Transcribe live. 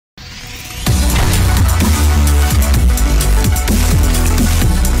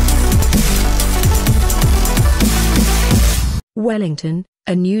Wellington,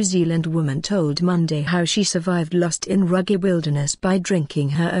 a New Zealand woman told Monday how she survived lost in rugged wilderness by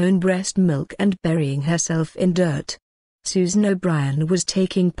drinking her own breast milk and burying herself in dirt. Susan O'Brien was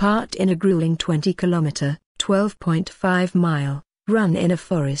taking part in a grueling 20-kilometre (12.5-mile) run in a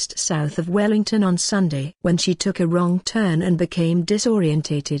forest south of Wellington on Sunday when she took a wrong turn and became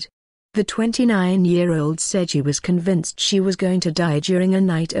disorientated. The 29-year-old said she was convinced she was going to die during a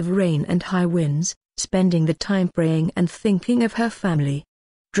night of rain and high winds, spending the time praying and thinking of her family.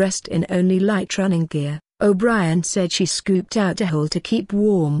 Dressed in only light running gear, O'Brien said she scooped out a hole to keep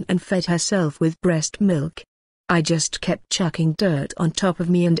warm and fed herself with breast milk. "I just kept chucking dirt on top of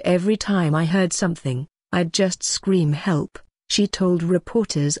me, and every time I heard something, I'd just scream help," she told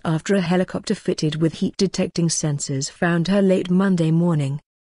reporters after a helicopter fitted with heat-detecting sensors found her late Monday morning.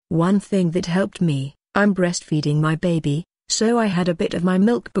 "One thing that helped me, I'm breastfeeding my baby, so I had a bit of my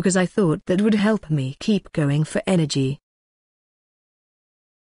milk because I thought that would help me keep going for energy,"